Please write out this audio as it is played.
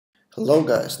Hello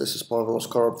guys, this is Pavel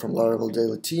from Laravel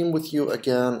Daily Team with you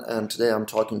again, and today I'm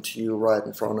talking to you right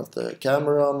in front of the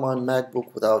camera on my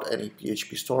MacBook without any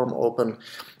PHP Storm open,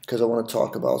 because I want to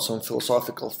talk about some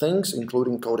philosophical things,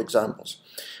 including code examples.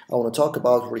 I want to talk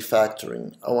about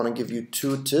refactoring. I want to give you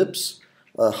two tips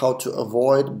how to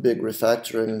avoid big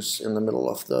refactorings in the middle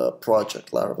of the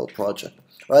project, Laravel project,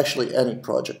 or actually any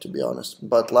project to be honest,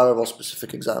 but Laravel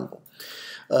specific example.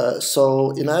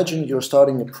 So imagine you're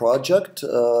starting a project,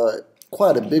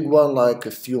 quite a big one, like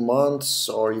a few months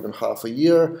or even half a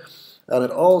year, and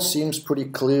it all seems pretty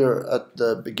clear at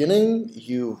the beginning.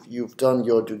 You've done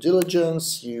your due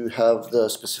diligence, you have the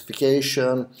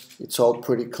specification, it's all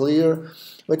pretty clear.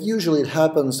 But usually it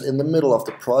happens in the middle of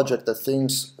the project that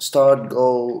things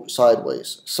go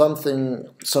sideways. Some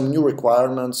new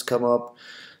requirements come up,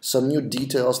 some new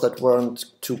details that weren't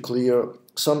too clear.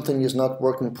 Something is not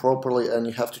working properly and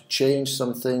you have to change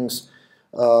some things.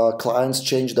 Clients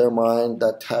change their mind.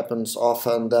 That happens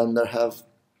often. Then they have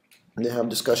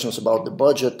discussions about the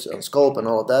budget and scope and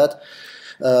all of that.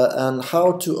 And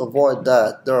how to avoid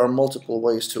that? There are multiple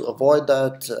ways to avoid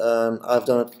that. I've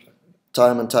done it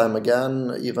time and time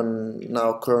again. Even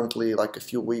now, currently, like a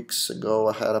few weeks ago,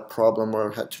 I had a problem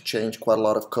where I had to change quite a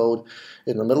lot of code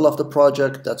in the middle of the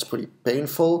project. That's pretty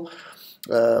painful.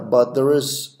 But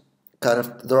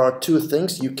there are two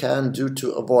things you can do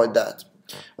to avoid that.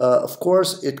 Of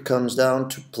course, it comes down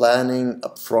to planning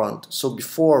up front. So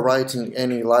before writing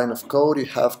any line of code, you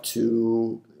have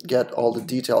to get all the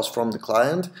details from the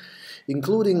client,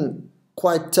 including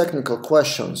quite technical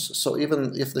questions. So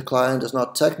even if the client is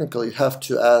not technical, you have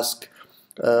to ask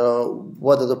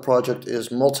whether the project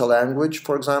is multi-language,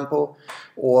 for example,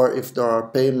 or if there are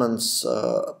payments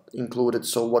included.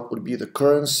 So what would be the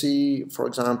currency, for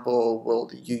example?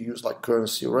 Will you use like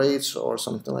currency rates or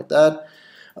something like that?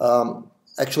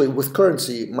 Actually, with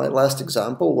currency, my last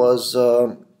example was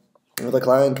the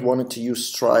client wanted to use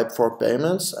Stripe for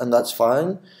payments, and that's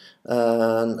fine.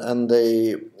 And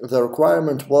the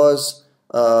requirement was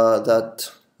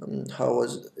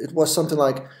it was something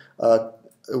like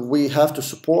we have to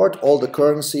support all the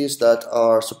currencies that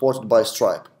are supported by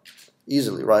Stripe.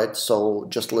 Easily, right? So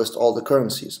just list all the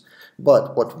currencies.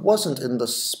 But what wasn't in the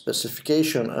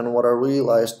specification, and what I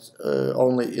realized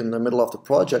only in the middle of the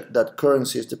project, that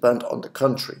currencies depend on the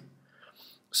country.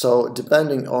 So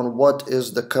depending on what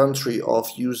is the country of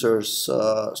user's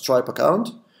Stripe account,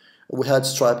 we had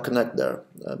Stripe Connect there,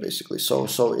 basically. So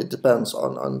it depends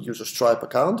on user Stripe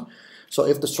account. So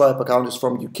if the Stripe account is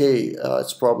from UK,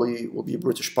 it's probably will be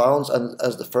British pounds and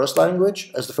as the first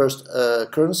language, as the first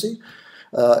currency.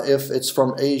 If it's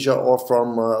from Asia or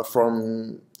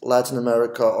from Latin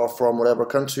America or from whatever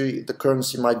country, the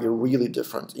currency might be really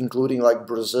different, including like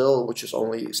Brazil, which is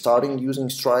only starting using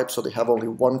Stripe, so they have only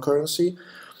one currency.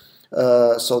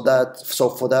 So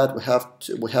for that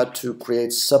we had to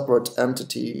create separate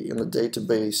entity in the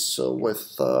database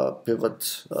with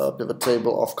pivot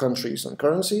table of countries and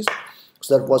currencies.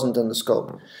 So that wasn't in the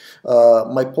scope.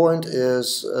 My point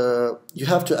is you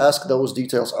have to ask those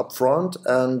details up front,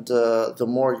 and the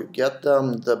more you get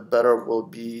them, the better will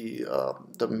be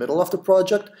the middle of the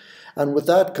project. And with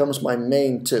that comes my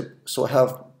main tip. So I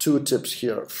have two tips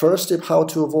here. First tip, how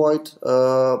to avoid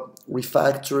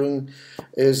refactoring,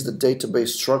 is the database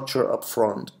structure up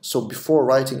front. So before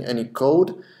writing any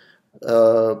code,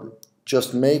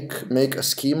 just make a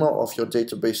schema of your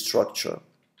database structure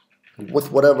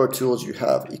with whatever tools you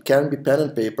have. It can be pen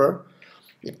and paper.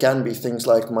 It can be things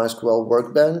like MySQL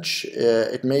Workbench.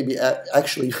 It may be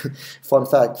actually, fun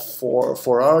fact,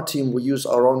 for our team, we use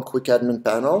our own quick admin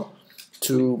panel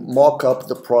to mock up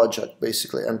the project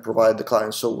basically and provide the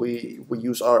client. So we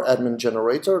use our admin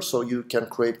generator, so you can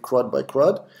create CRUD by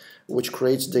CRUD, which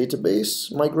creates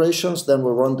database migrations. Then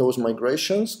we run those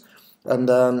migrations, and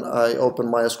then I open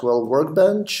MySQL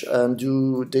Workbench and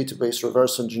do database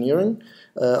reverse engineering.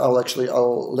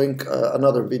 I'll link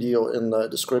another video in the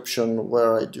description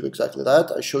where I do exactly that.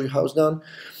 I show you how it's done.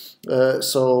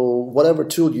 So whatever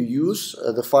tool you use,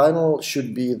 the final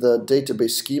should be the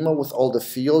database schema with all the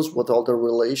fields, with all the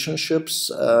relationships,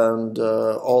 and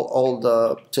all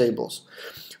the tables.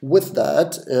 With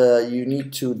that, you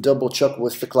need to double check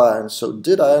with the client. So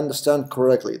did I understand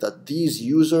correctly that these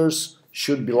users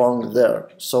should belong there?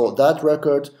 So that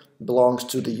record belongs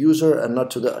to the user and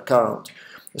not to the account.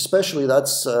 Especially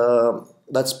that's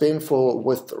painful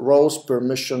with roles,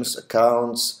 permissions,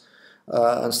 accounts,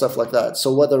 and stuff like that.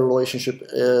 So whether a relationship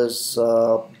is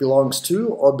belongs to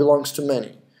or belongs to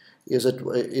many, is it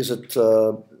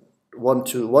one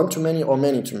to many or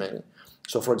many to many?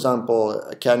 So for example,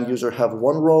 can user have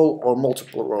one role or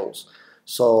multiple roles?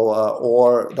 So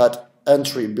or that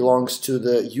entry belongs to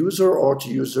the user or to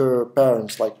user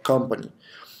parents, like company.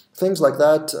 Things like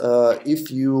that,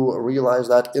 if you realize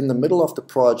that in the middle of the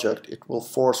project, it will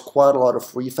force quite a lot of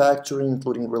refactoring,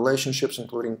 including relationships,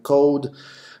 including code,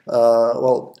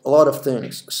 well, a lot of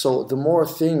things. So the more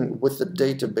thing with the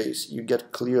database you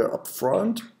get clear up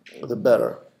front, the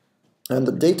better. And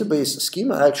the database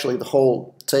schema, actually the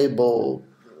whole table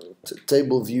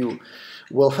view,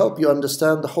 will help you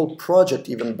understand the whole project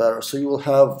even better. So you will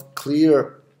have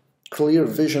clear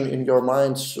vision in your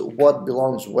mind what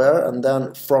belongs where, and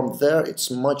then from there it's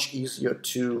much easier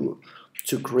to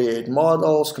create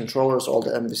models, controllers, all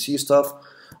the MVC stuff.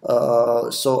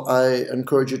 So I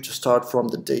encourage you to start from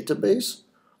the database,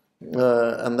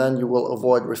 and then you will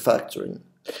avoid refactoring.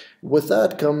 With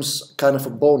that comes kind of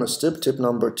a bonus tip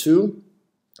number 2,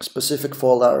 specific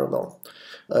for Laravel.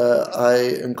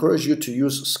 I encourage you to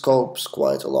use scopes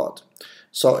quite a lot.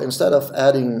 So instead of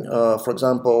adding, for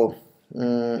example,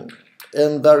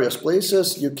 in various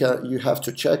places, you have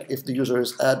to check if the user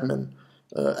is admin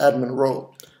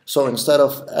role. So instead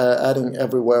of adding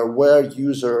everywhere where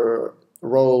user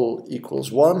role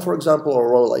equals 1, for example,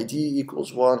 or role ID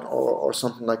equals 1, or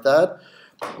something like that,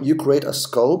 you create a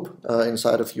scope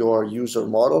inside of your user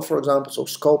model, for example, so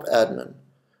scope admin.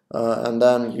 And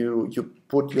then you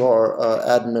put your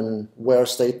admin where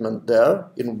statement there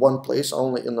in one place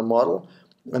only in the model,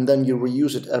 and then you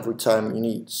reuse it every time you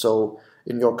need. So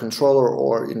in your controller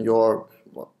or in your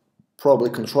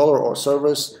probably controller or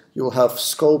service, you'll have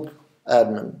scope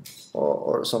admin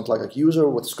or something like a user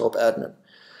with scope admin.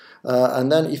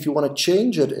 And then if you want to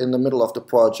change it in the middle of the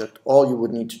project, all you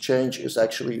would need to change is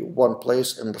actually one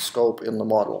place in the scope in the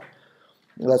model.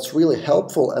 That's really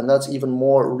helpful, and that's even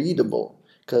more readable,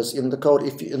 because in the code,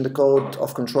 if in the code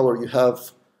of controller you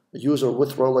have a user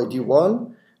with role ID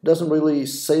 1, it doesn't really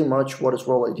say much what is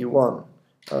role ID 1,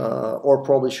 or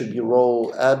probably should be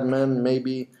role admin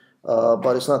maybe,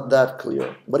 but it's not that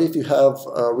clear. But if you have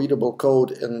readable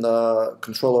code in the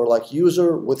controller like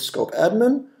user with scope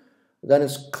admin, then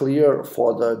it's clear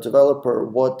for the developer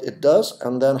what it does,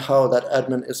 and then how that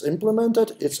admin is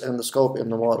implemented, it's in the scope in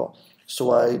the model.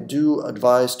 So I do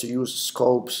advise to use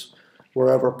scopes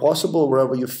wherever possible,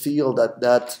 wherever you feel that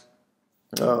that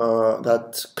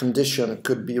condition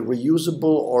could be reusable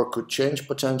or could change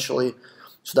potentially.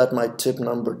 So that my tip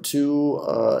number 2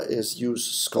 is use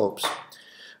scopes.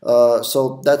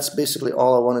 So that's basically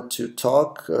all I wanted to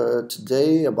talk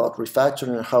today about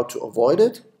refactoring and how to avoid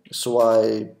it. So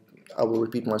I will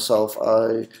repeat myself.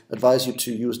 I advise you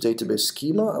to use database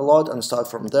schema a lot and start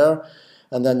from there,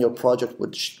 and then your project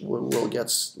will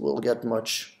get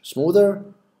much smoother.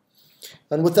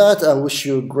 And with that, I wish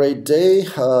you a great day.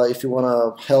 If you want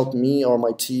to help me or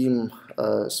my team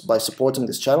by supporting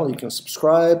this channel, you can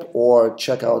subscribe or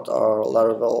check out our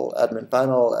Laravel admin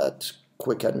panel at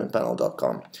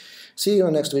quickadminpanel.com. See you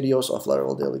in the next videos of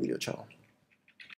Laravel Daily Video Channel.